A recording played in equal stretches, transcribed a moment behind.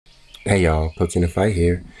Hey y'all, coachinthefight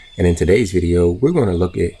here, and in today's video we're going to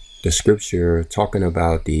look at the scripture talking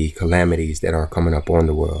about the calamities that are coming up on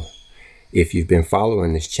the world. If you've been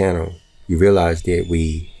following this channel, you realize that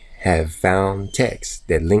we have found text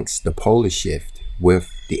that links the polar shift with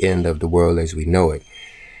the end of the world as we know it.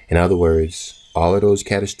 In other words, all of those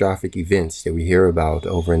catastrophic events that we hear about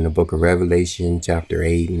over in the book of Revelation chapter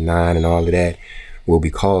 8 and 9 and all of that will be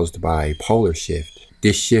caused by a polar shift.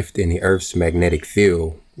 This shift in the Earth's magnetic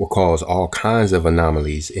field will cause all kinds of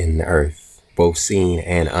anomalies in the Earth, both seen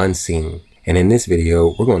and unseen. And in this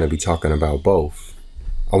video, we're going to be talking about both.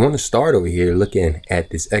 I want to start over here looking at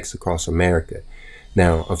this X across America.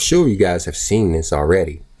 Now, I'm sure you guys have seen this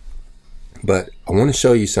already, but I want to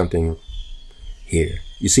show you something here.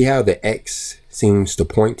 You see how the X seems to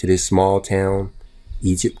point to this small town,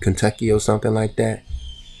 Egypt, Kentucky, or something like that?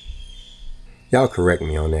 Y'all correct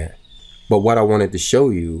me on that. But what I wanted to show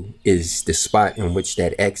you is the spot in which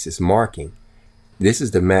that X is marking. This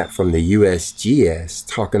is the map from the USGS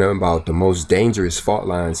talking about the most dangerous fault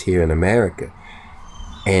lines here in America.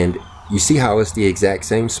 And you see how it's the exact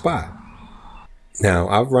same spot. Now,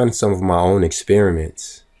 I've run some of my own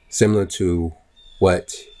experiments similar to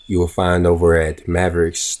what you will find over at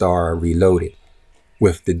Maverick Star Reloaded,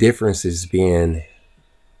 with the differences being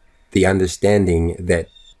the understanding that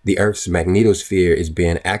the Earth's magnetosphere is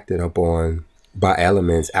being acted upon by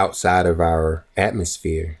elements outside of our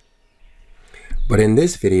atmosphere. But in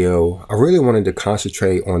this video, I really wanted to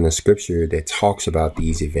concentrate on the scripture that talks about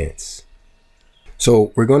these events.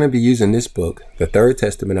 So we're going to be using this book, the Third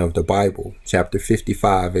Testament of the Bible, chapter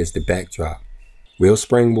 55, as the backdrop. We'll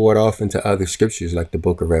springboard off into other scriptures like the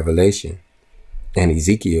book of Revelation and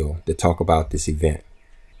Ezekiel that talk about this event.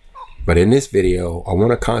 But in this video, I want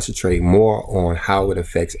to concentrate more on how it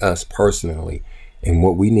affects us personally and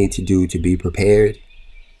what we need to do to be prepared,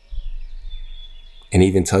 and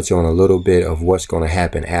even touch on a little bit of what's going to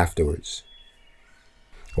happen afterwards.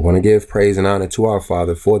 I want to give praise and honor to our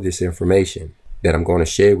Father for this information that I'm going to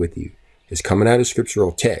share with you. It's coming out of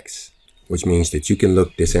scriptural text, which means that you can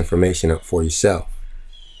look this information up for yourself.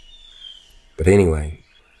 But anyway,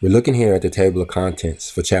 we're looking here at the table of contents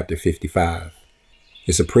for chapter 55.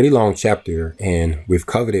 It's a pretty long chapter, and we've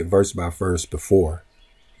covered it verse by verse before,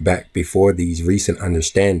 back before these recent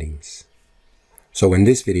understandings. So in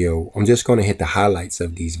this video, I'm just going to hit the highlights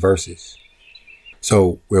of these verses.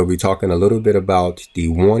 So we'll be talking a little bit about the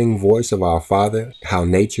warning voice of our Father, how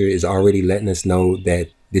nature is already letting us know that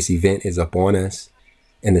this event is upon us.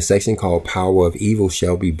 In the section called Power of Evil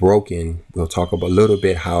Shall Be Broken, we'll talk about a little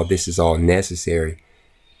bit how this is all necessary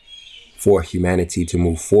for humanity to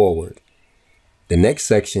move forward. The next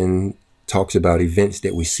section talks about events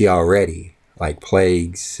that we see already, like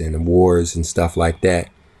plagues and wars and stuff like that.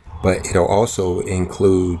 But it'll also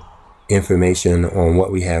include information on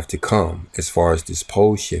what we have to come as far as this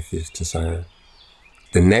pole shift is concerned.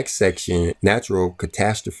 The next section, natural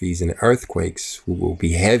catastrophes and earthquakes, will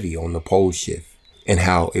be heavy on the pole shift and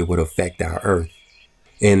how it would affect our earth.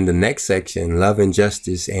 In the next section, love and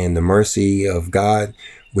justice and the mercy of God,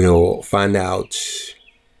 we'll find out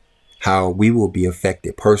how we will be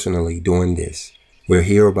affected personally during this. We'll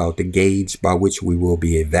hear about the gauge by which we will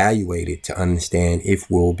be evaluated to understand if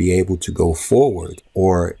we'll be able to go forward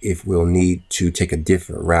or if we'll need to take a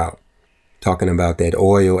different route. Talking about that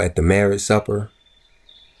oil at the marriage supper.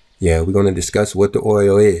 Yeah, we're going to discuss what the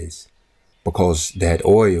oil is, because that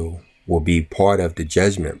oil will be part of the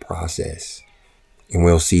judgment process. And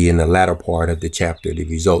we'll see in the latter part of the chapter the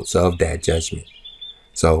results of that judgment.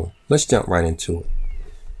 So let's jump right into it.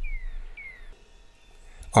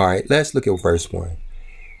 All right, let's look at verse 1.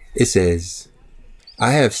 It says,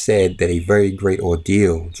 I have said that a very great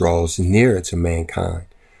ordeal draws nearer to mankind,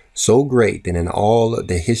 so great that in all of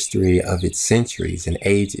the history of its centuries and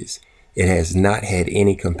ages, it has not had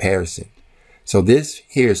any comparison. So this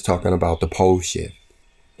here is talking about the pole shift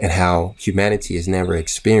and how humanity has never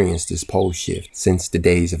experienced this pole shift since the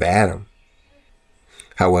days of Adam.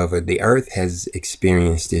 However, the earth has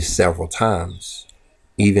experienced this several times,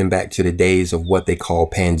 even back to the days of what they call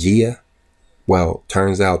Pangea. Well,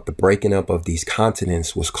 turns out the breaking up of these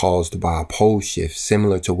continents was caused by a pole shift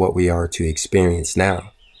similar to what we are to experience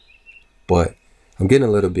now. But I'm getting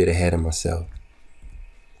a little bit ahead of myself.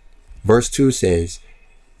 Verse 2 says,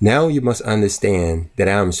 now you must understand that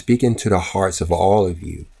I am speaking to the hearts of all of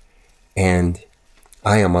you, and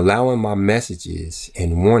I am allowing my messages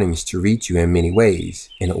and warnings to reach you in many ways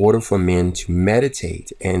in order for men to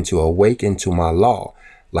meditate and to awaken to my law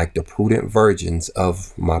like the prudent virgins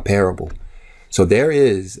of my parable. So there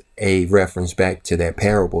is a reference back to that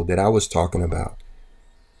parable that I was talking about,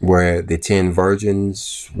 where the 10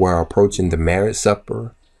 virgins were approaching the marriage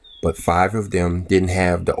supper but 5 of them didn't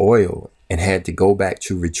have the oil and had to go back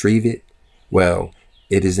to retrieve it. Well,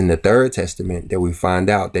 it is in the 3rd Testament that we find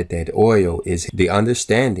out that that oil is the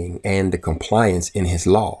understanding and the compliance in his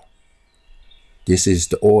law. This is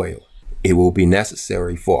the oil. It will be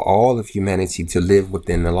necessary for all of humanity to live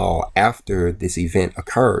within the law after this event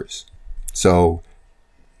occurs. So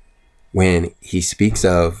when he speaks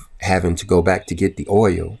of having to go back to get the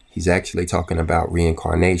oil, he's actually talking about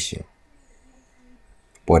reincarnation.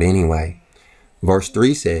 But anyway, verse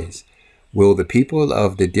 3 says, will the people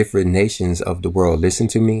of the different nations of the world listen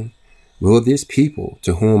to me? Will this people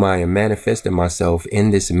to whom I am manifesting myself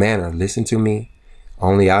in this manner listen to me?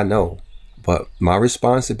 Only I know. But my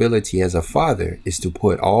responsibility as a father is to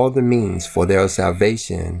put all the means for their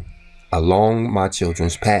salvation along my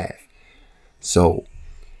children's path. So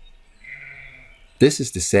this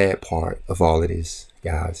is the sad part of all of this,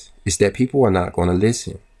 guys, is that people are not going to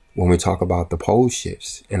listen when we talk about the pole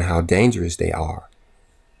shifts and how dangerous they are.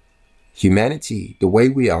 Humanity, the way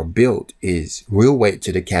we are built, is we'll wait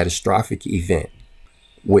to the catastrophic event,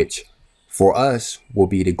 which for us will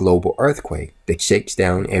be the global earthquake that shakes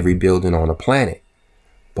down every building on the planet.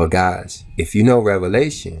 But guys, if you know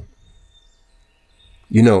Revelation,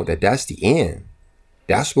 you know that that's the end.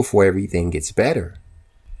 That's before everything gets better.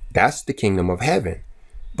 That's the kingdom of heaven.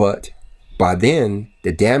 But by then,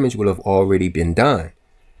 the damage will have already been done.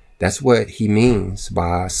 That's what he means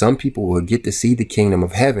by some people will get to see the kingdom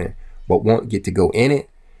of heaven, but won't get to go in it.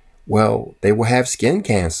 Well, they will have skin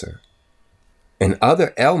cancer and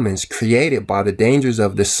other ailments created by the dangers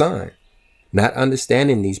of the sun. Not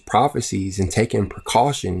understanding these prophecies and taking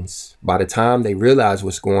precautions, by the time they realize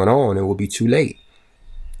what's going on, it will be too late.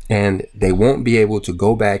 And they won't be able to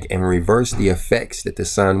go back and reverse the effects that the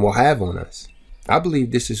sun will have on us. I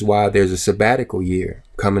believe this is why there's a sabbatical year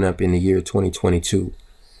coming up in the year 2022.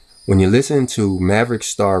 When you listen to Maverick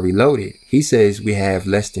Star Reloaded, he says we have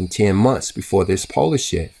less than 10 months before this polar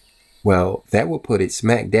shift. Well, that will put it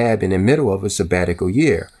smack dab in the middle of a sabbatical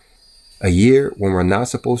year. A year when we're not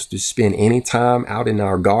supposed to spend any time out in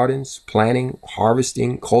our gardens, planting,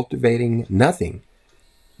 harvesting, cultivating, nothing.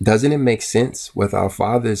 Doesn't it make sense with our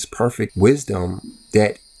Father's perfect wisdom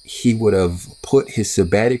that he would have put his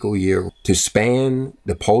sabbatical year to span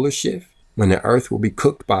the polar shift when the earth will be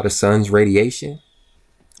cooked by the sun's radiation?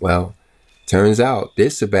 Well, turns out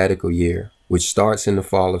this sabbatical year, which starts in the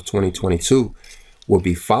fall of 2022, will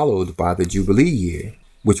be followed by the Jubilee year,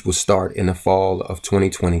 which will start in the fall of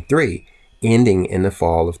 2023, ending in the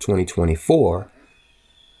fall of 2024,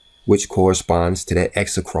 which corresponds to that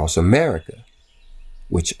X across America,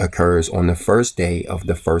 which occurs on the first day of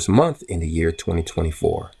the first month in the year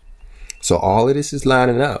 2024. So all of this is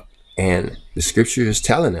lining up, and the scripture is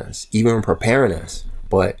telling us, even preparing us,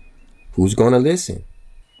 but who's going to listen?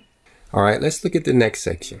 All right, let's look at the next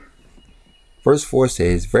section. Verse 4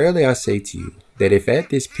 says, verily I say to you, that if at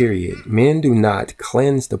this period men do not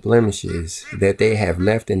cleanse the blemishes that they have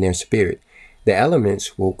left in their spirit, the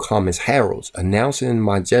elements will come as heralds, announcing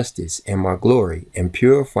my justice and my glory, and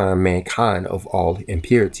purifying mankind of all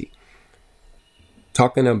impurity.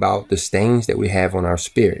 Talking about the stains that we have on our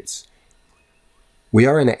spirits. We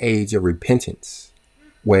are in an age of repentance,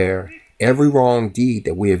 where every wrong deed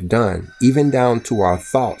that we have done, even down to our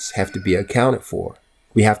thoughts, have to be accounted for.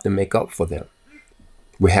 We have to make up for them.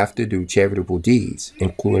 We have to do charitable deeds,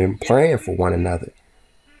 including praying for one another.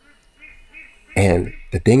 And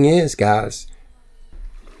the thing is, guys,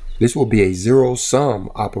 this will be a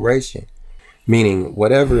zero-sum operation, meaning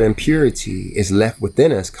whatever impurity is left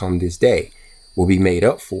within us come this day will be made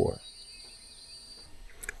up for.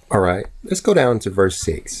 All right, let's go down to verse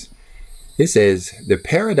 6. It says, the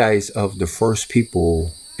paradise of the first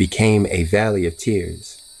people became a valley of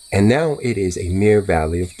tears, and now it is a mere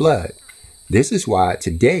valley of blood. This is why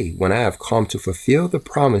today, when I have come to fulfill the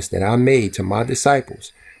promise that I made to my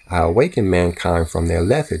disciples, I awaken mankind from their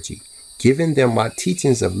lethargy, giving them my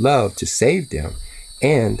teachings of love to save them,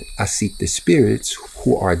 and I seek the spirits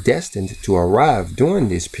who are destined to arrive during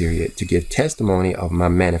this period to give testimony of my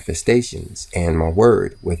manifestations and my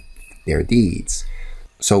word with their deeds.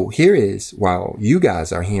 So here is, while you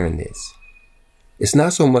guys are hearing this, it's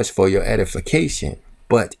not so much for your edification,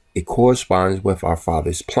 but it corresponds with our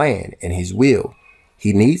Father's plan and his will.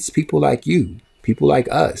 He needs people like you, people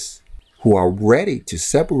like us, who are ready to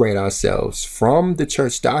separate ourselves from the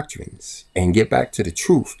church doctrines and get back to the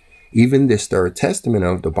truth, even this third testament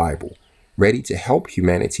of the Bible, ready to help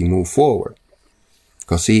humanity move forward.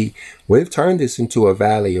 Because see, we've turned this into a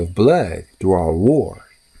valley of blood through our war.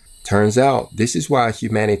 Turns out this is why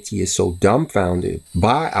humanity is so dumbfounded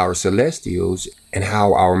by our celestials and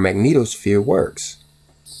how our magnetosphere works.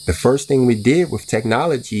 The first thing we did with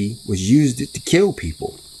technology was used it to kill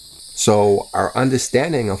people. So our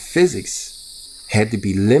understanding of physics had to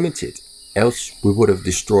be limited, else we would have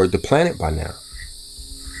destroyed the planet by now.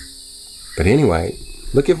 But anyway,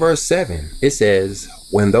 look at verse 7. It says,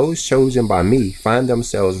 when those chosen by me find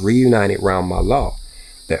themselves reunited round my law,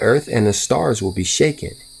 the earth and the stars will be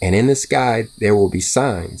shaken, and in the sky there will be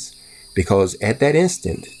signs, because at that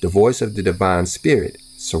instant the voice of the divine spirit,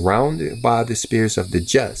 surrounded by the spirits of the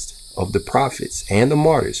just, of the prophets and the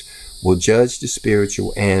martyrs, will judge the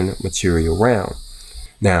spiritual and material realm.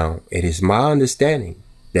 Now, it is my understanding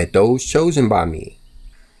that those chosen by me,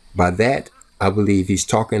 by that I believe he's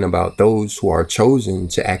talking about those who are chosen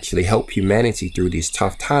to actually help humanity through this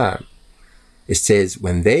tough time. It says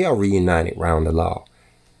when they are reunited round the law.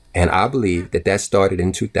 And I believe that that started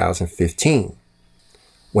in 2015,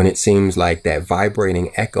 when it seems like that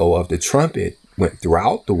vibrating echo of the trumpet went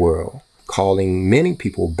throughout the world, calling many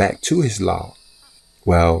people back to his law.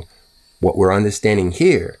 Well, what we're understanding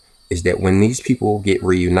here is that when these people get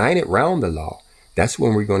reunited round the law, that's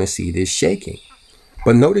when we're going to see this shaking.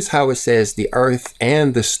 But notice how it says the earth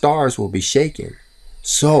and the stars will be shaken.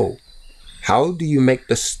 So how do you make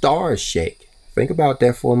the stars shake? Think about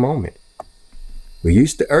that for a moment. We're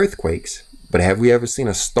used to earthquakes, but have we ever seen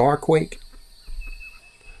a star quake?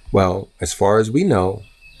 Well, as far as we know,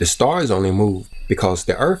 the stars only move because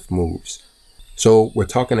the earth moves. So we're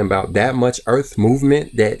talking about that much earth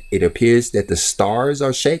movement that it appears that the stars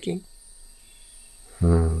are shaking?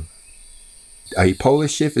 A polar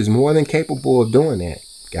shift is more than capable of doing that,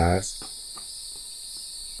 guys.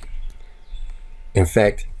 In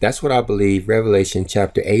fact, that's what I believe Revelation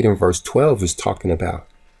chapter 8 and verse 12 is talking about.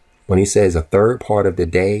 When he says a third part of the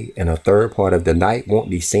day and a third part of the night won't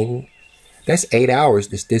be seen, that's 8 hours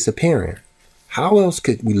that's disappearing. How else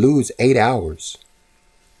could we lose 8 hours?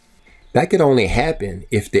 That could only happen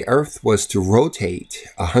if the earth was to rotate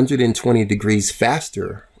 120 degrees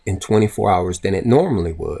faster in 24 hours than it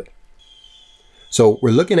normally would. So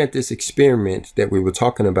we're looking at this experiment that we were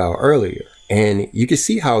talking about earlier, and you can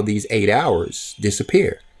see how these 8 hours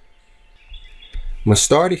disappear. I'm going to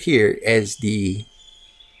start it here as the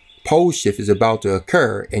pole shift is about to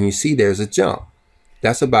occur, and you see there's a jump.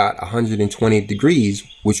 That's about 120 degrees,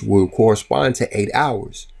 which will correspond to 8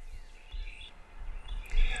 hours.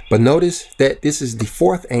 But notice that this is the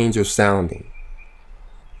fourth angel sounding.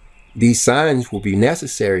 These signs will be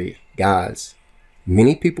necessary, guys.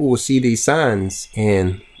 Many people will see these signs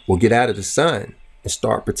and will get out of the sun and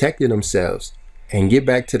start protecting themselves and get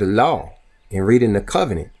back to the law and reading the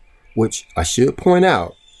covenant, which I should point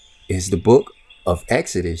out is the book of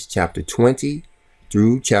Exodus chapter 20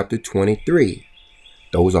 through chapter 23.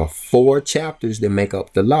 Those are 4 chapters that make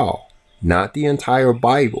up the law, not the entire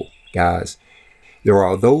Bible, guys. There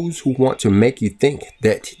are those who want to make you think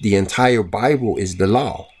that the entire Bible is the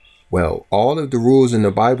law. Well, all of the rules in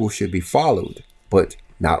the Bible should be followed, but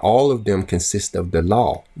not all of them consist of the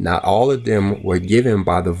law. Not all of them were given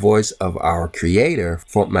by the voice of our Creator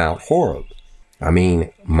from Mount Horeb. I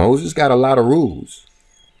mean, Moses got a lot of rules,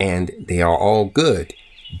 and they are all good,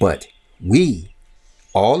 but we,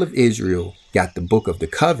 all of Israel, got the book of the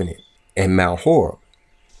covenant and Mount Horeb.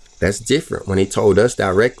 That's different when he told us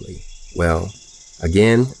directly. Well,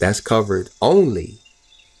 again, that's covered only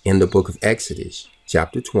in the book of Exodus,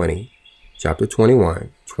 chapter 20, chapter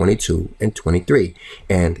 21, 22, and 23.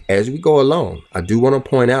 And as we go along, I do want to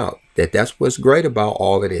point out that that's what's great about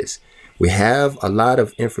all of this. We have a lot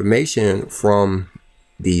of information from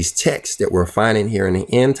these texts that we're finding here in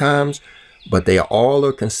the end times, but they all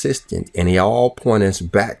are consistent and they all point us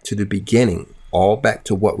back to the beginning, all back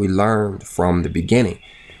to what we learned from the beginning.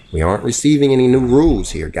 We aren't receiving any new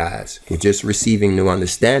rules here, guys. We're just receiving new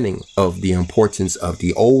understanding of the importance of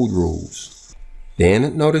the old rules.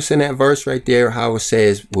 Then notice in that verse right there how it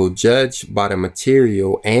says we'll judge by the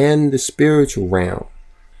material and the spiritual realm.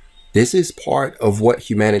 This is part of what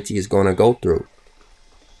humanity is going to go through.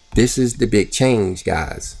 This is the big change,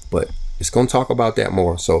 guys, but it's going to talk about that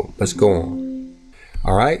more. So let's go on.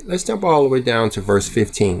 All right, let's jump all the way down to verse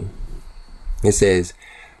 15. It says,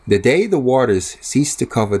 the day the waters cease to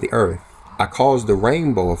cover the earth, I caused the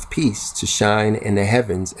rainbow of peace to shine in the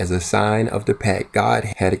heavens as a sign of the pact God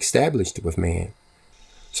had established with man.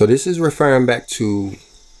 So this is referring back to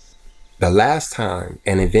the last time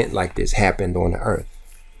an event like this happened on the earth.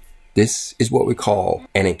 This is what we call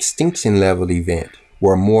an extinction level event,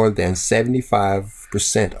 where more than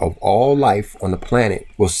 75% of all life on the planet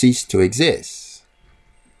will cease to exist.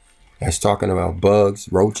 That's talking about bugs,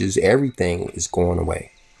 roaches, everything is going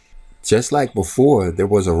away. Just like before, there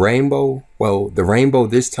was a rainbow. Well, the rainbow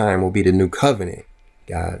this time will be the new covenant.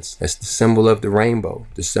 guys. That's the symbol of the rainbow,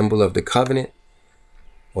 the symbol of the covenant.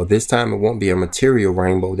 Well, this time it won't be a material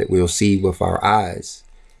rainbow that we'll see with our eyes.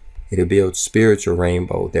 It'll be a spiritual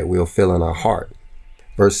rainbow that we'll feel in our heart.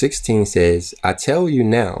 Verse 16 says, I tell you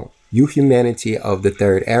now, you humanity of the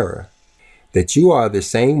third era, that you are the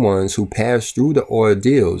same ones who passed through the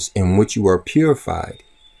ordeals in which you are purified.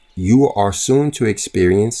 You are soon to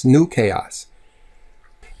experience new chaos.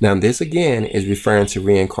 Now, this again is referring to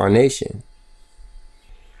reincarnation.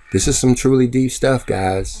 This is some truly deep stuff,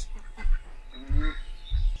 guys.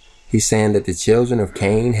 He's saying that the children of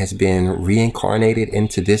Cain has been reincarnated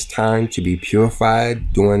into this time to be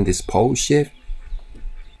purified during this pole shift.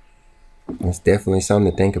 That's definitely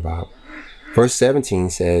something to think about. Verse 17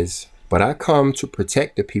 says, but I come to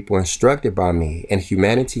protect the people instructed by me and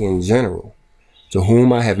humanity in general, to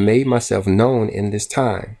whom I have made myself known in this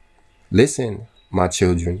time. Listen, my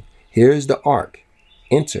children, here is the ark.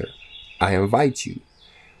 Enter, I invite you.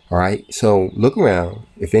 All right, so look around.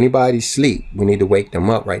 If anybody's asleep, we need to wake them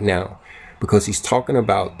up right now, because he's talking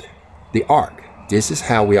about the ark. This is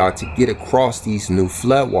how we are to get across these new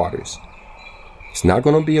floodwaters. It's not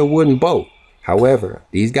going to be a wooden boat. However,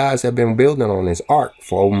 these guys have been building on this ark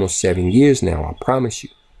for almost 7 years now, I promise you.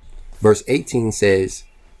 Verse 18 says,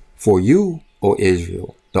 for you, O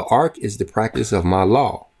Israel, the ark is the practice of my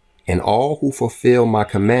law. And all who fulfill my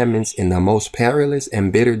commandments in the most perilous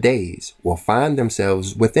and bitter days will find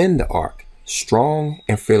themselves within the ark, strong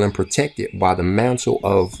and feeling protected by the mantle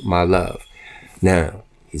of my love. Now,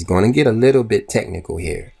 he's going to get a little bit technical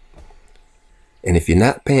here. And if you're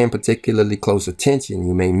not paying particularly close attention,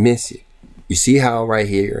 you may miss it. You see how right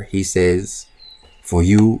here he says, for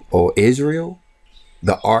you, O Israel,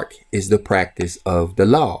 the ark is the practice of the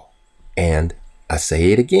law. And I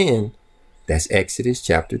say it again. That's Exodus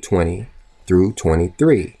chapter 20 through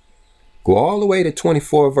 23. Go all the way to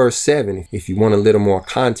 24 verse 7 if you want a little more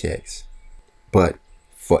context. But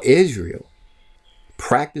for Israel,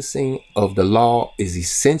 practicing of the law is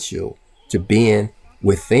essential to being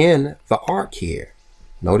within the ark here.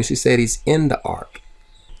 Notice he said he's in the ark,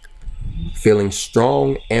 feeling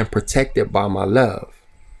strong and protected by my love.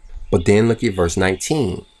 But then look at verse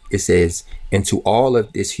 19. It says, and to all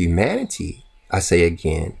of this humanity, I say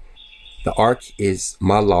again, the ark is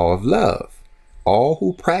my law of love. All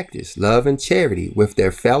who practice love and charity with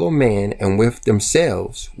their fellow man and with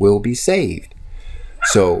themselves will be saved.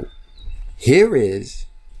 So here is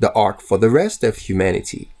the ark for the rest of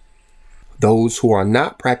humanity. Those who are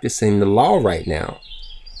not practicing the law right now,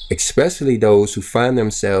 especially those who find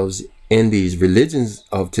themselves in these religions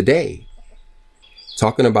of today.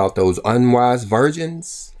 Talking about those unwise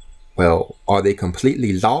virgins. Well, are they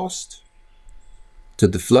completely lost to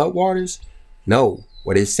the floodwaters? No,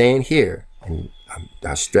 what it's saying here, and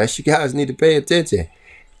I stress you guys need to pay attention.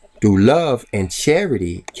 Through love and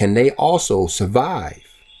charity can they also survive.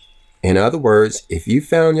 In other words, if you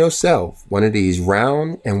found yourself one of these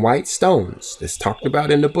round and white stones that's talked about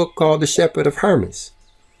in the book called The Shepherd of Hermas,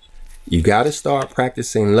 you got to start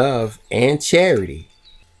practicing love and charity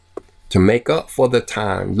to make up for the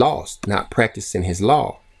time lost not practicing his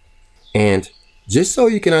law. And just so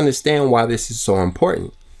you can understand why this is so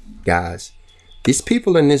important, guys, these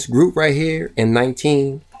people in this group right here in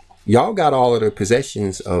 19, y'all got all of the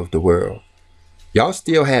possessions of the world. Y'all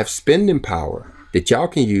still have spending power that y'all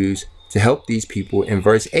can use to help these people in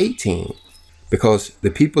verse 18, because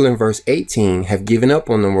the people in verse 18 have given up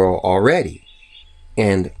on the world already.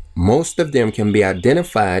 And most of them can be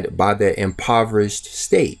identified by their impoverished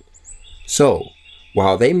state. So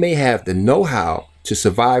while they may have the know-how to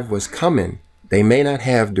survive what's coming, they may not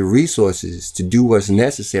have the resources to do what's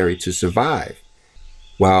necessary to survive.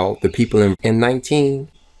 While the people in 19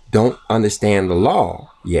 don't understand the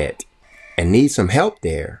law yet and need some help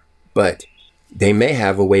there, but they may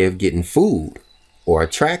have a way of getting food or a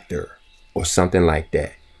tractor or something like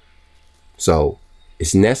that. So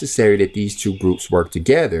it's necessary that these two groups work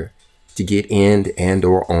together to get in and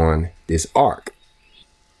or on this ark.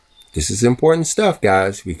 This is important stuff,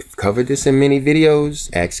 guys. We've covered this in many videos.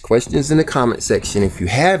 Ask questions in the comment section if you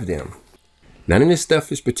have them. None of this stuff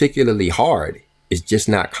is particularly hard. It's just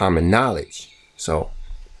not common knowledge. So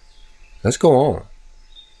let's go on.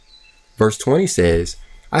 Verse 20 says,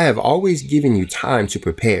 I have always given you time to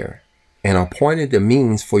prepare and appointed the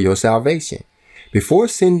means for your salvation. Before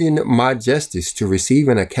sending my justice to receive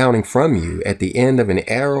an accounting from you at the end of an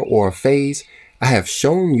era or a phase, I have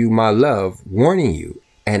shown you my love, warning you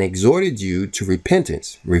and exhorted you to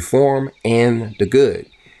repentance, reform, and the good.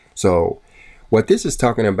 So what this is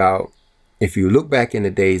talking about, if you look back in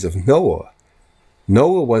the days of Noah,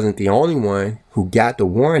 Noah wasn't the only one who got the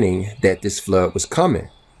warning that this flood was coming.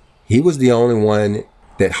 He was the only one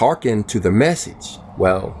that hearken to the message.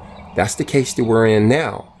 Well, that's the case that we're in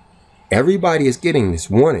now. Everybody is getting this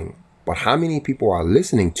warning, but how many people are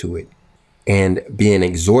listening to it and being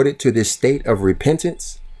exhorted to this state of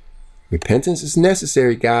repentance? Repentance is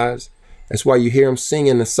necessary, guys. That's why you hear them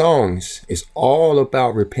singing the songs. It's all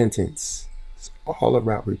about repentance. It's all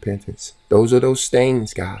about repentance. Those are those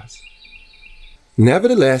stains, guys.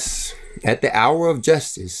 Nevertheless, at the hour of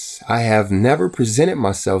justice, I have never presented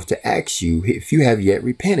myself to ask you if you have yet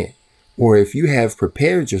repented, or if you have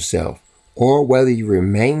prepared yourself, or whether you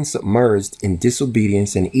remain submerged in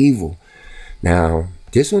disobedience and evil. Now,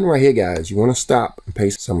 this one right here, guys, you want to stop and pay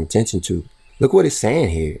some attention to. Look what it's saying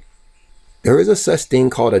here. There is a such thing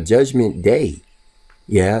called a judgment day.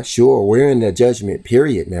 Yeah, sure, we're in the judgment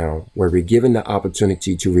period now, where we're given the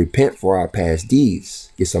opportunity to repent for our past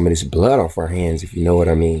deeds. Get some of this blood off our hands, if you know what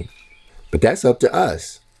I mean. But that's up to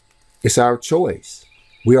us. It's our choice.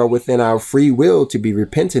 We are within our free will to be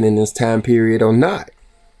repentant in this time period or not.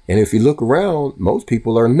 And if you look around, most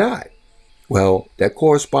people are not. Well, that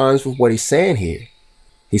corresponds with what he's saying here.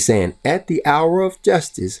 He's saying, at the hour of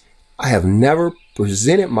justice, I have never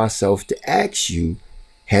presented myself to ask you,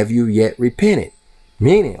 have you yet repented?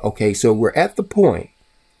 Meaning, okay, so we're at the point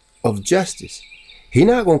of justice. He's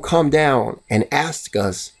not going to come down and ask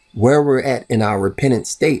us where we're at in our repentant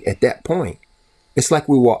state at that point. It's like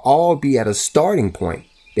we will all be at a starting point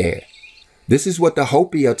there. This is what the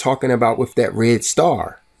Hopi are talking about with that red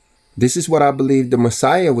star. This is what I believe the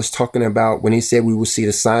Messiah was talking about when he said we will see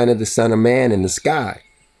the sign of the Son of Man in the sky.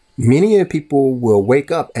 Many of the people will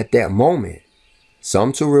wake up at that moment,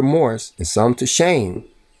 some to remorse and some to shame.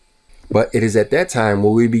 But it is at that time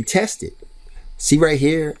will we be tested. See right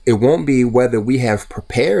here, it won't be whether we have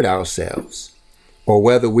prepared ourselves or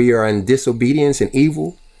whether we are in disobedience and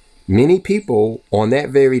evil. Many people on that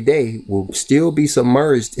very day will still be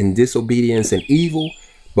submerged in disobedience and evil.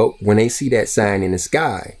 But when they see that sign in the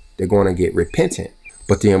sky, they're going to get repentant.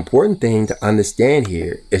 But the important thing to understand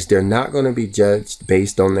here is they're not going to be judged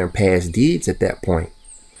based on their past deeds at that point.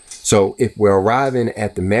 So if we're arriving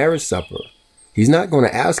at the marriage supper, he's not going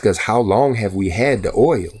to ask us how long have we had the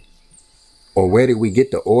oil or where did we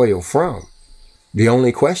get the oil from. The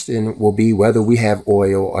only question will be whether we have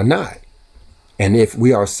oil or not. And if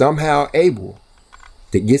we are somehow able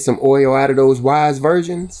to get some oil out of those wise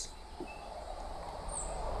virgins,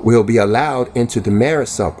 we'll be allowed into the marriage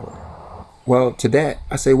supper. Well, to that,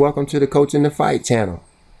 I say welcome to the Coach in the Fight channel.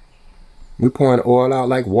 We're pouring oil out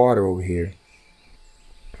like water over here.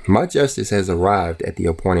 My justice has arrived at the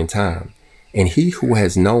appointed time, and he who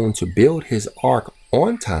has known to build his ark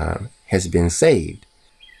on time has been saved,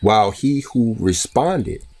 while he who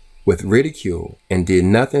responded with ridicule and did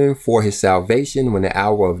nothing for his salvation when the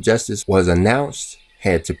hour of justice was announced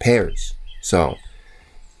had to perish. So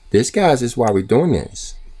this, guys, is why we're doing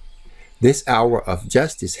this. This hour of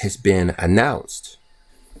justice has been announced,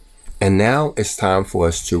 and now it's time for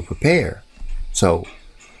us to prepare. So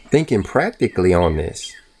thinking practically on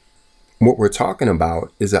this, what we're talking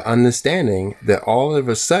about is an understanding that all of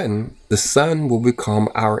a sudden the sun will become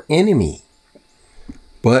our enemy.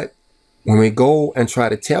 But when we go and try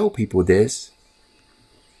to tell people this,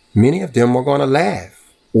 many of them are going to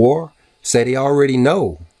laugh or say they already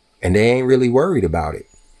know and they ain't really worried about it.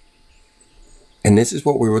 And this is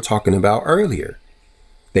what we were talking about earlier.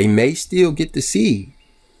 They may still get to see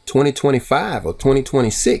 2025 or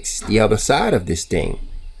 2026, the other side of this thing.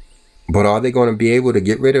 But are they going to be able to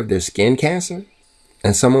get rid of their skin cancer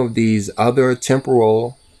and some of these other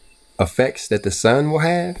temporal effects that the sun will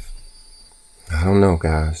have? I don't know,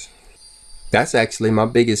 guys. That's actually my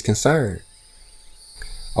biggest concern.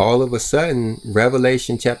 All of a sudden,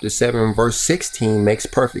 Revelation chapter 7, verse 16 makes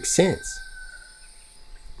perfect sense.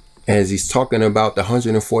 As he's talking about the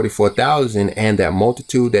 144,000 and that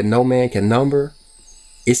multitude that no man can number,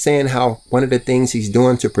 it's saying how one of the things he's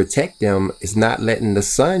doing to protect them is not letting the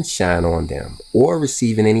sun shine on them or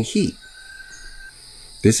receiving any heat.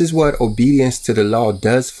 This is what obedience to the law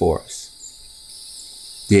does for us.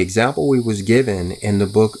 The example we was given in the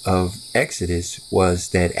book of Exodus was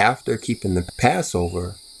that after keeping the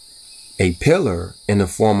Passover, a pillar in the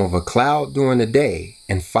form of a cloud during the day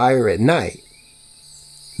and fire at night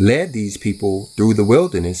led these people through the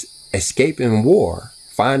wilderness, escaping war,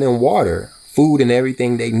 finding water, food, and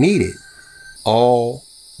everything they needed, all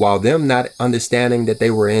while them not understanding that they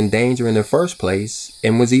were in danger in the first place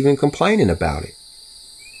and was even complaining about it.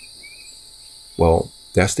 Well,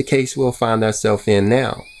 that's the case we'll find ourselves in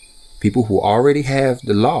now. People who already have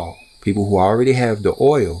the law, people who already have the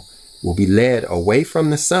oil, will be led away from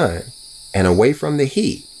the sun and away from the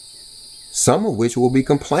heat, some of which will be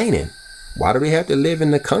complaining. Why do we have to live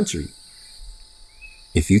in the country?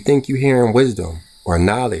 If you think you're hearing wisdom or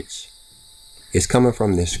knowledge, it's coming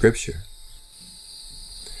from this scripture.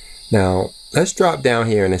 Now, let's drop down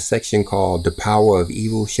here in a section called "The power of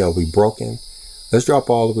evil shall be broken." Let's drop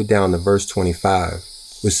all the way down to verse 25,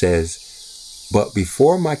 which says, "But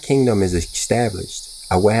before my kingdom is established,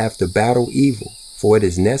 I will have to battle evil, for it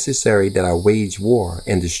is necessary that I wage war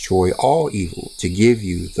and destroy all evil to give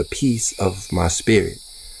you the peace of my spirit."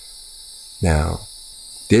 Now,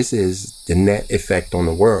 this is the net effect on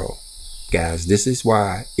the world. Guys, this is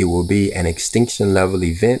why it will be an extinction level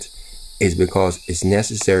event, is because it's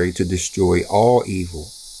necessary to destroy all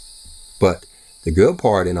evil. But the good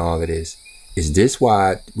part in all of this is this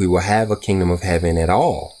why we will have a kingdom of heaven at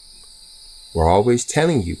all. We're always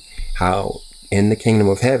telling you how in the kingdom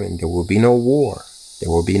of heaven there will be no war, there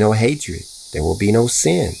will be no hatred, there will be no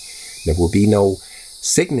sin, there will be no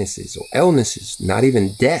sicknesses or illnesses, not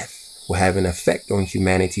even death will have an effect on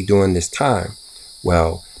humanity during this time.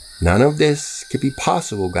 Well, none of this could be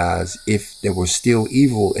possible, guys, if there was still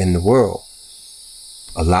evil in the world.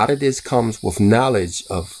 A lot of this comes with knowledge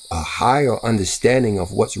of a higher understanding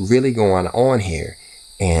of what's really going on here.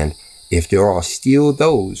 And if there are still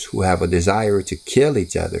those who have a desire to kill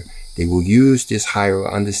each other, they will use this higher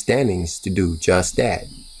understandings to do just that.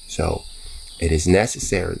 So it is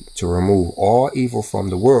necessary to remove all evil from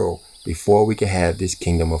the world before we can have this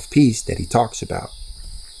kingdom of peace that he talks about.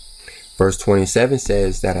 Verse 27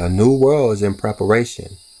 says that a new world is in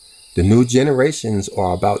preparation. The new generations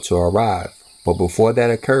are about to arrive. But before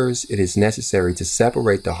that occurs, it is necessary to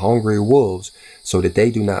separate the hungry wolves so that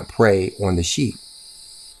they do not prey on the sheep.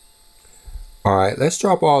 All right, let's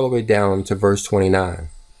drop all the way down to verse 29.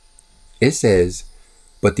 It says,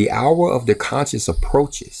 "But the hour of the conscience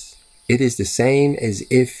approaches. It is the same as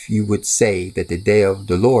if you would say that the day of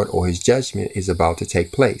the Lord or his judgment is about to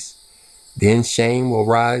take place. Then shame will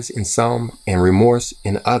rise in some and remorse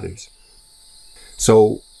in others."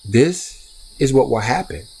 So this is what will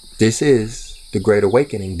happen. This is the Great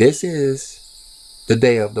Awakening. This is the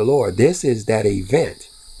day of the Lord. This is that event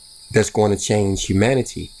that's going to change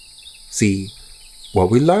humanity. See, what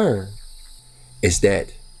we learn is that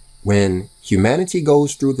when humanity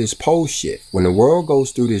goes through this pole shift, when the world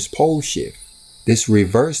goes through this pole shift, this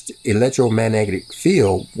reversed electromagnetic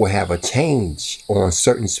field will have a change on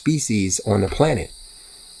certain species on the planet.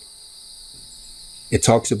 It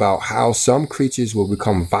talks about how some creatures will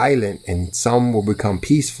become violent and some will become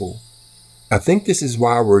peaceful. I think this is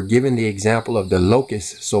why we're given the example of the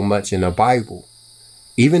locust so much in the Bible.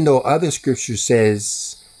 Even though other scripture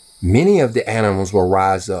says many of the animals will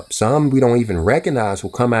rise up, some we don't even recognize will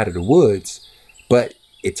come out of the woods, but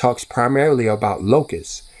it talks primarily about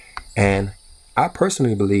locusts. And I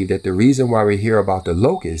personally believe that the reason why we hear about the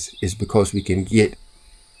locusts is because we can get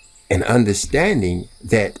an understanding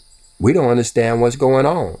that we don't understand what's going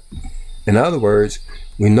on. In other words,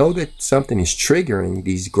 we know that something is triggering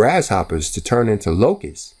these grasshoppers to turn into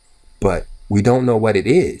locusts, but we don't know what it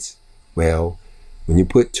is. Well, when you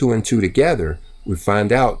put two and two together, we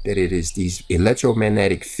find out that it is these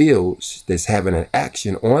electromagnetic fields that's having an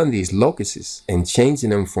action on these locusts and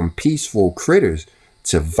changing them from peaceful critters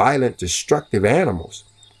to violent, destructive animals.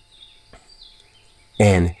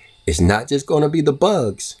 And it's not just going to be the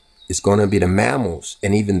bugs, it's going to be the mammals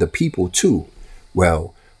and even the people too.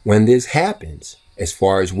 Well, when this happens, as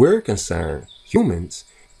far as we're concerned, humans,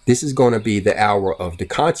 this is going to be the hour of the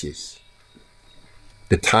conscious.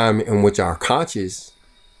 The time in which our conscious,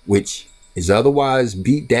 which is otherwise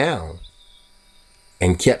beat down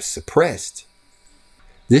and kept suppressed,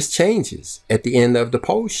 this changes at the end of the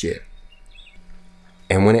pole shift.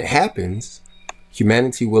 And when it happens,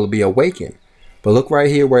 humanity will be awakened. But look right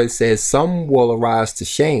here where it says some will arise to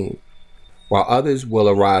shame, while others will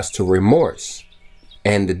arise to remorse.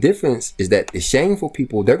 And the difference is that the shameful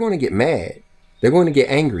people, they're going to get mad. They're going to get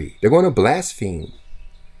angry. They're going to blaspheme.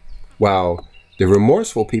 While the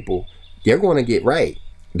remorseful people, they're going to get right.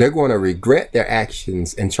 They're going to regret their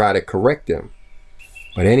actions and try to correct them.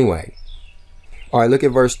 But anyway, all right, look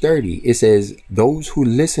at verse 30. It says, "Those who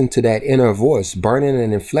listen to that inner voice, burning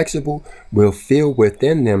and inflexible, will feel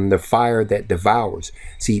within them the fire that devours."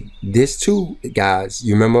 See, this too, guys,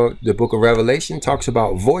 you remember the book of Revelation talks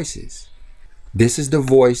about voices. This is the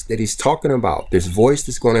voice that he's talking about. This voice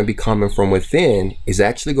that's going to be coming from within is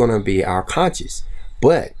actually going to be our conscious.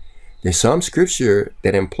 But there's some scripture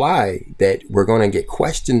that imply that we're going to get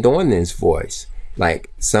questioned on this voice. Like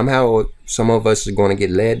somehow some of us are going to get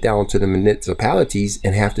led down to the municipalities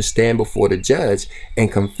and have to stand before the judge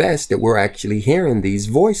and confess that we're actually hearing these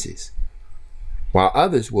voices, while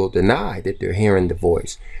others will deny that they're hearing the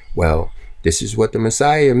voice. Well, This is what the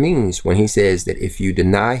Messiah means when he says that if you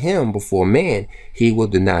deny him before man, he will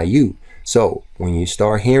deny you. So when you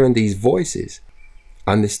start hearing these voices,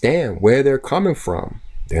 understand where they're coming from.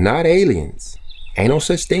 They're not aliens. Ain't no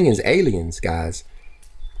such thing as aliens, guys.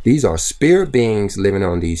 These are spirit beings living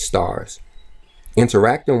on these stars,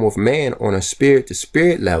 interacting with man on a spirit to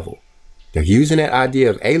spirit level. They're using that idea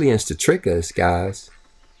of aliens to trick us, guys.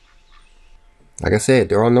 Like I said,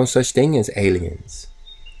 there are no such thing as aliens.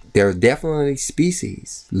 There are definitely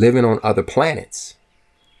species living on other planets.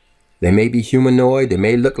 They may be humanoid, they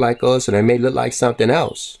may look like us, or they may look like something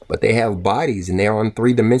else, but they have bodies and they're on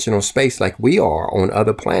three-dimensional space like we are on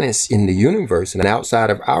other planets in the universe and outside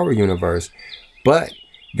of our universe. But,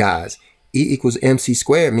 guys, E equals MC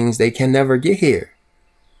squared means they can never get here.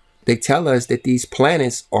 They tell us that these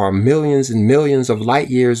planets are millions and millions of light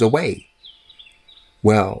years away.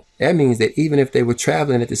 Well, that means that even if they were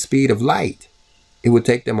traveling at the speed of light, it would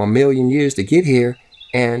take them 1,000,000 years to get here,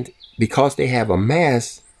 and because they have a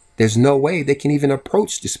mass, there's no way they can even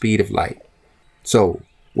approach the speed of light. So,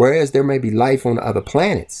 whereas there may be life on other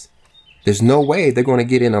planets, there's no way they're going to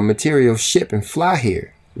get in a material ship and fly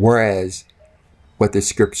here. Whereas what the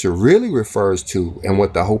scripture really refers to, and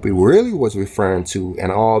what the Hopi really was referring to,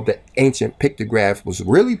 and all the ancient pictograph was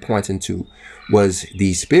really pointing to, was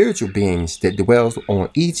the spiritual beings that dwells on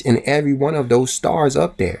each and every one of those stars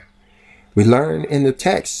up there. We learn in the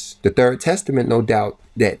text, the Third Testament, no doubt,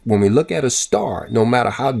 that when we look at a star, no matter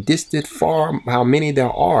how distant, far, how many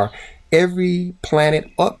there are, every planet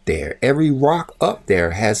up there, every rock up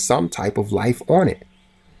there has some type of life on it.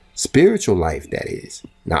 Spiritual life, that is,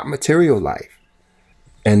 not material life.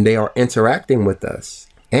 And they are interacting with us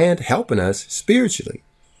and helping us spiritually.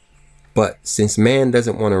 But since man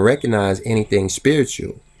doesn't want to recognize anything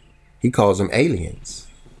spiritual, he calls them aliens,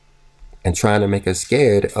 and trying to make us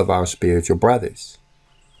scared of our spiritual brothers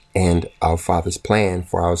and our Father's plan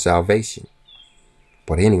for our salvation.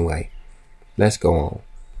 But anyway, let's go on.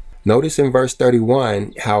 Notice in verse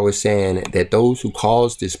 31 how it's saying that those who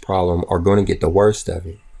cause this problem are going to get the worst of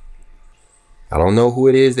it. I don't know who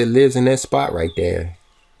it is that lives in that spot right there,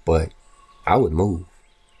 but I would move.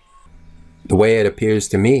 The way it appears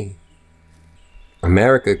to me,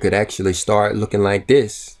 America could actually start looking like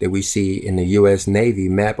this that we see in the U.S. Navy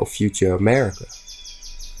map of future America.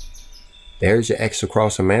 There's your X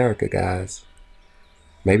across America, guys.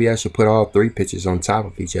 Maybe I should put all three pictures on top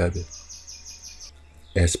of each other.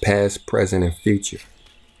 As past, present, and future.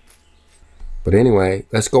 But anyway,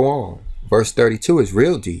 let's go on. Verse 32 is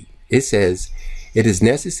real deep. It says, "It is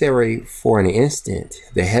necessary for an instant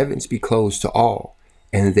the heavens be closed to all,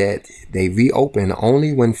 and that they reopen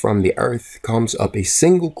only when from the earth comes up a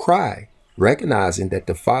single cry, recognizing that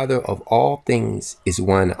the Father of all things is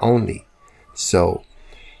one only." So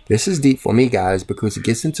this is deep for me, guys, because it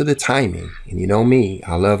gets into the timing. And you know me,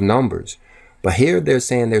 I love numbers. But here they're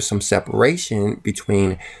saying there's some separation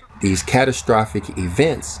between these catastrophic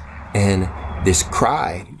events and this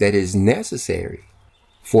cry that is necessary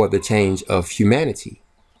for the change of humanity.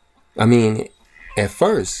 I mean, at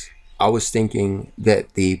first, I was thinking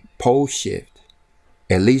that the pole shift,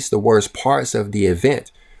 at least the worst parts of the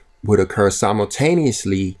event, would occur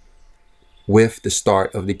simultaneously with the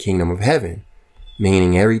start of the kingdom of heaven,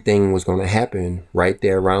 meaning everything was going to happen right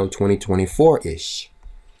there around 2024-ish.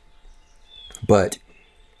 But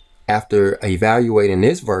after evaluating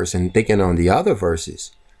this verse and thinking on the other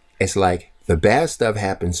verses, it's like the bad stuff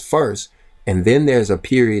happens first, and then there's a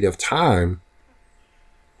period of time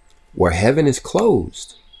where heaven is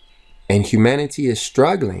closed and humanity is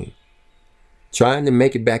struggling, trying to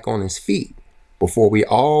make it back on its feet, before we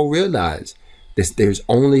all realize that there's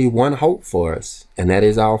only one hope for us, and that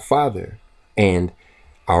is our Father. And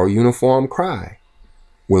our uniform cry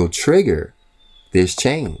will trigger this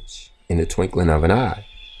change in the twinkling of an eye.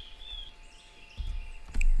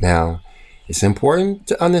 Now, it's important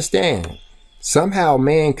to understand, somehow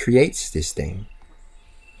man creates this thing.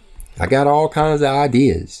 I got all kinds of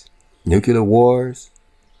ideas. Nuclear wars.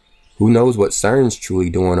 Who knows what CERN's truly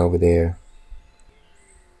doing over there?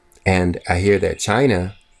 And I hear that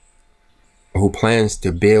China, who plans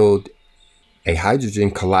to build a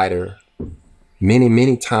hydrogen collider many,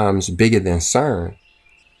 many times bigger than CERN,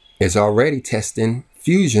 is already testing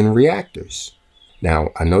fusion reactors. Now,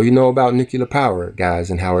 I know you know about nuclear power, guys,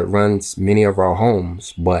 and how it runs many of our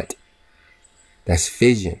homes, but that's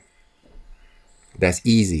fission. That's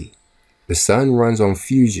easy. The sun runs on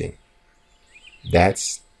fusion.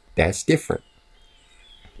 That's different.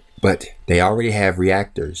 But they already have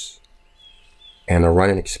reactors and are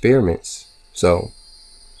running experiments. So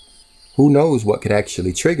who knows what could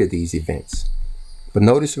actually trigger these events? But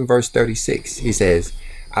notice in verse 36, he says,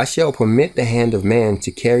 I shall permit the hand of man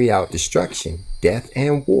to carry out destruction, death,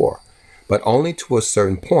 and war, but only to a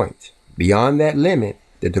certain point. Beyond that limit,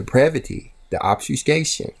 the depravity, the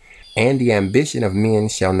obfuscation, and the ambition of men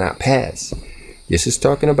shall not pass. This is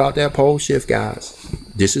talking about that pole shift, guys.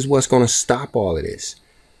 This is what's going to stop all of this.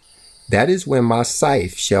 That is when my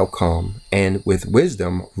scythe shall come, and with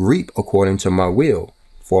wisdom reap according to my will.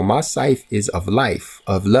 For my scythe is of life,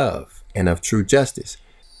 of love, and of true justice.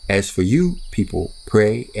 As for you, people,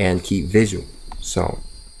 pray and keep vigil. So,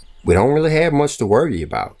 we don't really have much to worry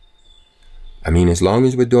about. I mean, as long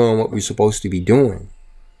as we're doing what we're supposed to be doing,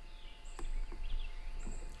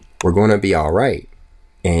 we're going to be all right.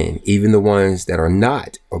 And even the ones that are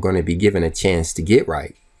not are going to be given a chance to get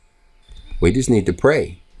right. We just need to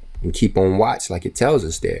pray and keep on watch like it tells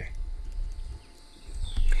us there.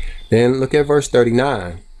 Then look at verse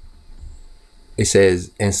 39. It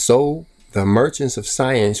says, and so the merchants of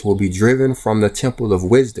science will be driven from the temple of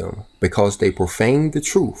wisdom because they profaned the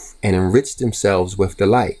truth and enriched themselves with the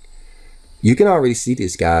light. You can already see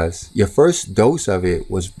this, guys. Your first dose of it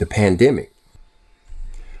was the pandemic.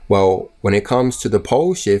 Well, when it comes to the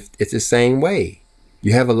pole shift, it's the same way.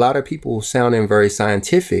 You have a lot of people sounding very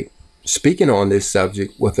scientific, speaking on this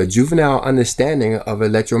subject with a juvenile understanding of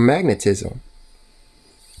electromagnetism.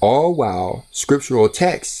 All while scriptural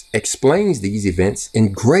text explains these events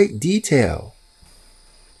in great detail.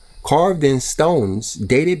 Carved in stones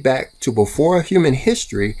dated back to before human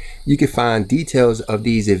history, you can find details of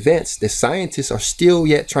these events that scientists are still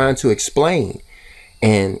yet trying to explain.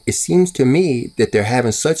 And it seems to me that they're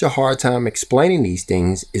having such a hard time explaining these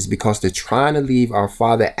things is because they're trying to leave our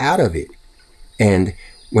Father out of it. And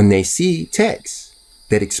when they see text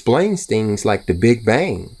that explains things like the Big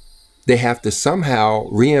Bang, they have to somehow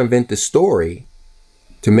reinvent the story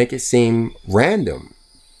to make it seem random.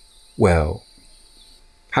 Well,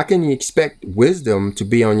 how can you expect wisdom to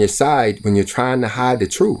be on your side when you're trying to hide the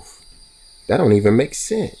truth? That don't even make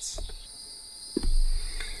sense.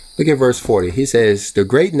 Look at verse 40. He says, the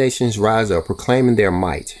great nations rise up, proclaiming their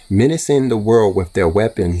might, menacing the world with their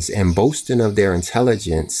weapons and boasting of their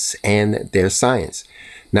intelligence and their science,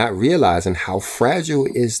 not realizing how fragile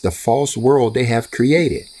is the false world they have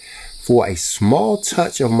created. For a small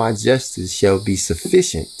touch of my justice shall be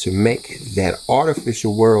sufficient to make that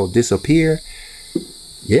artificial world disappear.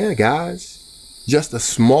 Yeah, guys, just a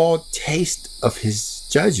small taste of his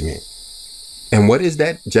judgment. And what is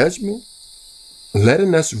that judgment?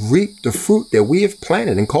 Letting us reap the fruit that we have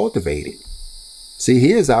planted and cultivated. See,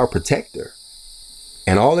 he is our protector.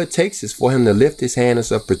 And all it takes is for him to lift his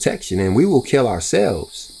hands of protection and we will kill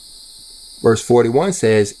ourselves. Verse 41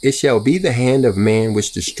 says, it shall be the hand of man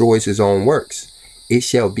which destroys his own works. It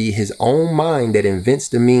shall be his own mind that invents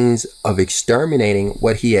the means of exterminating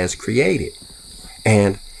what he has created.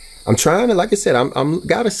 And I'm trying to, like I said, I'm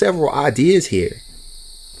got several ideas here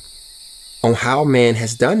on how man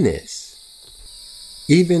has done this,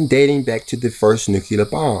 even dating back to the first nuclear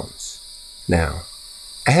bombs. Now,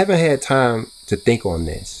 I haven't had time to think on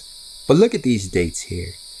this, but look at these dates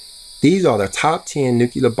here. These are the top 10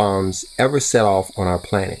 nuclear bombs ever set off on our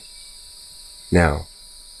planet. Now,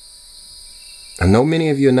 I know many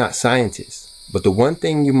of you are not scientists, but the one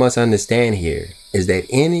thing you must understand here is that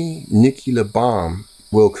any nuclear bomb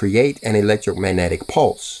will create an electromagnetic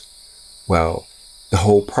pulse. Well, the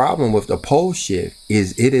whole problem with the pole shift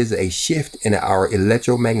is it is a shift in our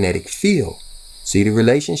electromagnetic field. See the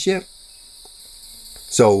relationship?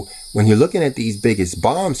 So when you're looking at these biggest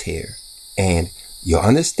bombs here, and you'll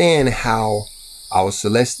understand how our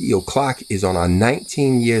celestial clock is on a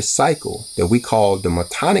 19-year cycle that we call the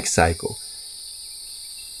Metonic cycle,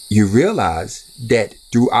 you realize that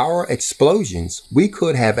through our explosions, we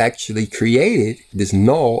could have actually created this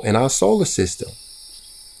null in our solar system.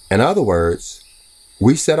 In other words,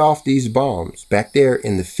 we set off these bombs back there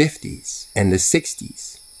in the 50s and the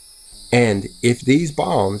 60s. And if these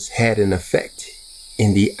bombs had an effect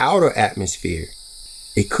in the outer atmosphere,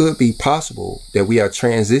 it could be possible that we are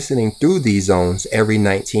transitioning through these zones every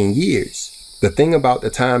 19 years. The thing about the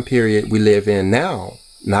time period we live in now,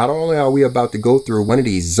 not only are we about to go through one of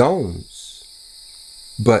these zones,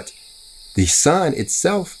 but the sun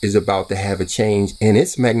itself is about to have a change in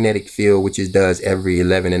its magnetic field, which it does every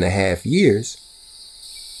 11.5 years.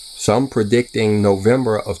 Some predicting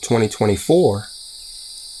November of 2024.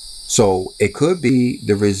 So it could be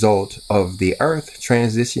the result of the Earth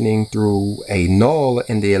transitioning through a null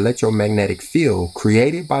in the electromagnetic field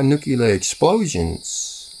created by nuclear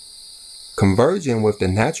explosions, converging with the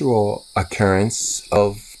natural occurrence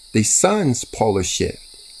of the sun's polar shift,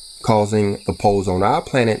 causing the poles on our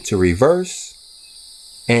planet to reverse.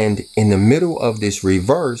 And in the middle of this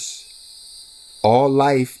reverse, all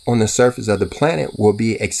life on the surface of the planet will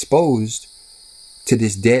be exposed to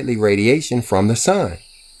this deadly radiation from the sun.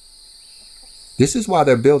 This is why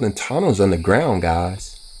they're building tunnels underground,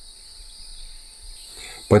 guys.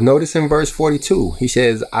 But notice in verse 42, he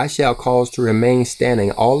says, I shall cause to remain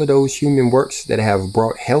standing all of those human works that have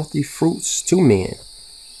brought healthy fruits to men.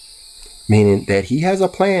 Meaning that he has a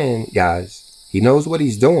plan, guys. He knows what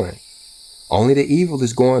he's doing. Only the evil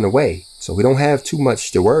is going away, so we don't have too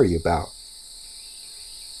much to worry about.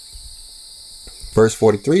 Verse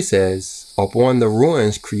 43 says, upon the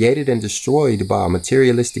ruins created and destroyed by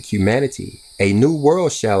materialistic humanity, a new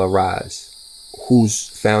world shall arise, whose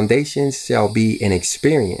foundations shall be in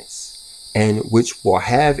experience, and which will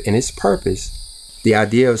have in its purpose the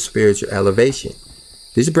idea of spiritual elevation.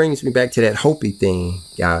 This brings me back to that Hopi thing,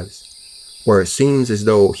 guys, where it seems as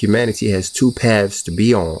though humanity has two paths to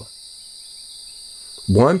be on.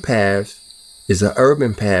 One path is an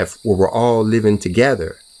urban path where we're all living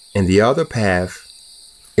together, and the other path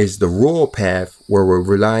is the rural path where we're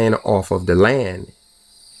relying off of the land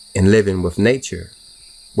and living with nature.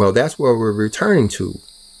 Well, that's where we're returning to.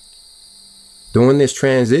 During this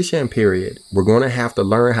transition period, we're going to have to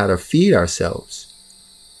learn how to feed ourselves.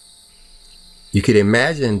 You could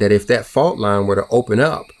imagine that if that fault line were to open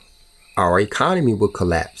up, our economy would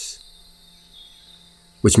collapse,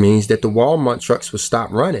 which means that the Walmart trucks would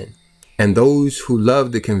stop running. And those who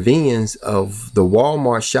love the convenience of the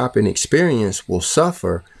Walmart shopping experience will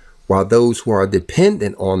suffer, while those who are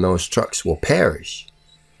dependent on those trucks will perish,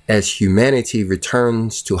 as humanity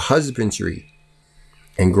returns to husbandry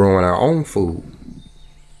and growing our own food.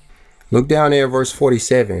 Look down there at verse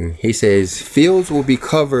 47. He says, fields will be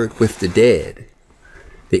covered with the dead.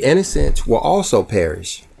 The innocent will also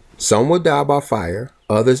perish. Some will die by fire,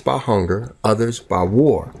 others by hunger, others by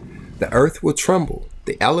war. The earth will tremble.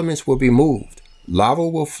 The elements will be moved. Lava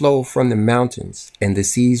will flow from the mountains, and the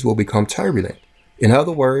seas will become turbulent. In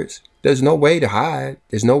other words, there's no way to hide.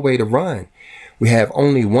 There's no way to run. We have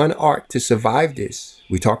only one arc to survive this.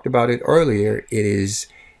 We talked about it earlier. It is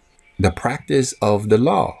the practice of the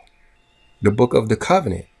law, the book of the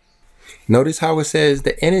covenant. Notice how it says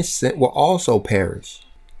the innocent will also perish.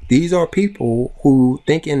 These are people who,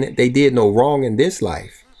 thinking that they did no wrong in this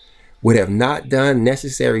life, would have not done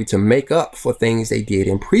necessary to make up for things they did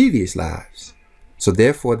in previous lives. So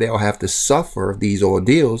therefore, they'll have to suffer these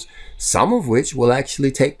ordeals, some of which will actually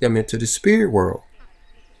take them into the spirit world.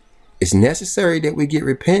 It's necessary that we get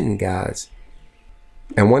repentant, guys.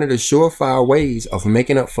 And one of the surefire ways of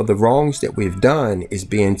making up for the wrongs that we've done is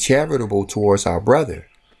being charitable towards our brother.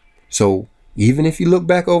 So even if you look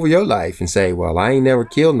back over your life and say, well, I ain't never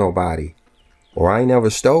killed nobody, or I ain't never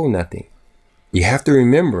stole nothing, you have to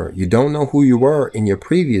remember, you don't know who you were in your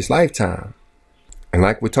previous lifetime. And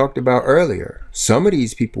like we talked about earlier, some of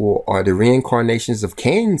these people are the reincarnations of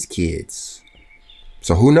Cain's kids.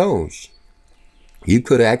 So who knows? You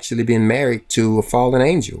could have actually been married to a fallen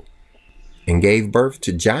angel and gave birth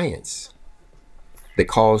to giants that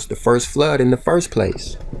caused the first flood in the first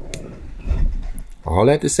place. All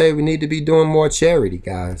that to say, we need to be doing more charity,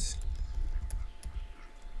 guys.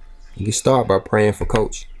 You can start by praying for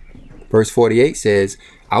Coach. Verse 48 says,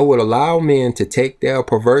 I will allow men to take their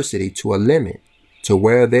perversity to a limit, to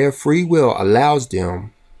where their free will allows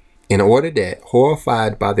them, in order that,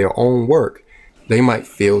 horrified by their own work, they might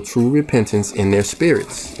feel true repentance in their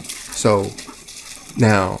spirits. So,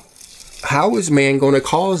 now, how is man going to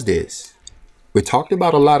cause this? We talked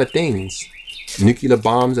about a lot of things, nuclear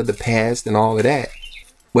bombs of the past and all of that.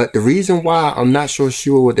 But the reason why I'm not so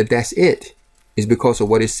sure that that's it is because of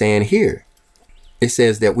what it's saying here. It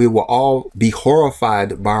says that we will all be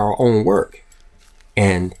horrified by our own work.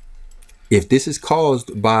 And if this is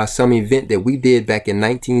caused by some event that we did back in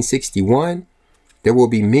 1961, there will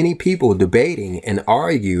be many people debating and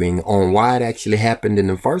arguing on why it actually happened in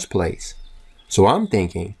the first place. So I'm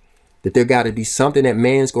thinking that there got to be something that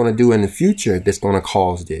man's going to do in the future that's going to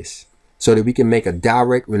cause this, so that we can make a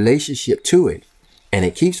direct relationship to it. And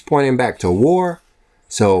it keeps pointing back to war.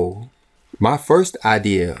 So my first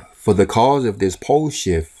idea for the cause of this pole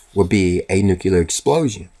shift would be a nuclear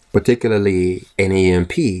explosion, particularly an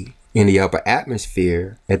EMP in the upper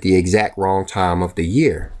atmosphere at the exact wrong time of the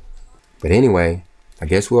year. But anyway, I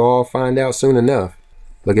guess we'll all find out soon enough.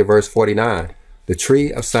 Look at verse 49. The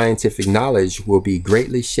tree of scientific knowledge will be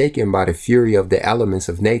greatly shaken by the fury of the elements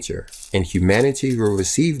of nature, and humanity will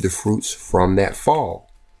receive the fruits from that fall.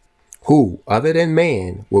 Who, other than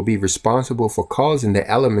man, will be responsible for causing the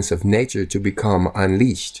elements of nature to become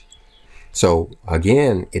unleashed? So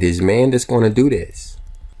again, it is man that's going to do this.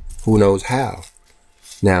 Who knows how?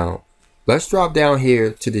 Now, Let's drop down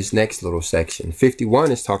here to this next little section.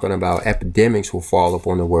 51 is talking about epidemics will fall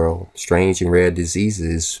upon the world, strange and rare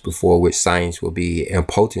diseases before which science will be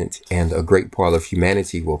impotent and a great part of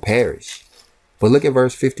humanity will perish. But look at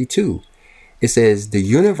verse 52. It says, the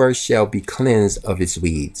universe shall be cleansed of its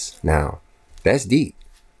weeds. Now, that's deep.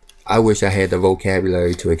 I wish I had the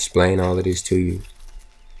vocabulary to explain all of this to you.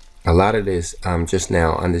 A lot of this I'm just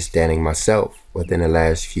now understanding myself within the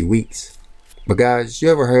last few weeks. But guys,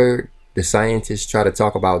 you ever heard the scientists try to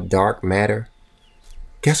talk about dark matter?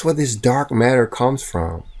 Guess where this dark matter comes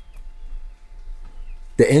from?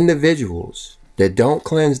 The individuals that don't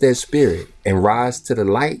cleanse their spirit and rise to the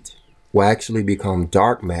light will actually become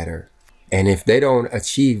dark matter. And if they don't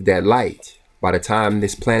achieve that light, by the time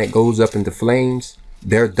this planet goes up into flames,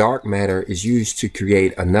 their dark matter is used to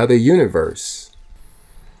create another universe.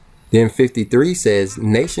 Then 53 says,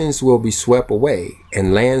 nations will be swept away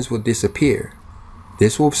and lands will disappear.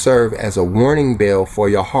 This will serve as a warning bell for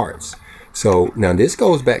your hearts. So now this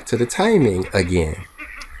goes back to the timing again.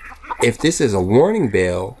 If this is a warning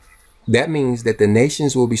bell, that means that the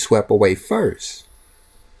nations will be swept away first.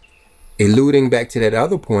 Alluding back to that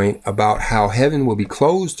other point about how heaven will be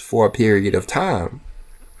closed for a period of time.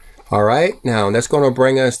 All right, now that's going to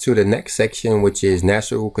bring us to the next section, which is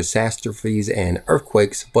natural catastrophes and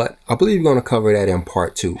earthquakes. But I believe we're going to cover that in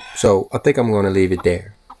part 2. So I think I'm going to leave it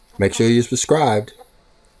there. Make sure you're subscribed.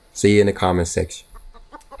 See you in the comment section.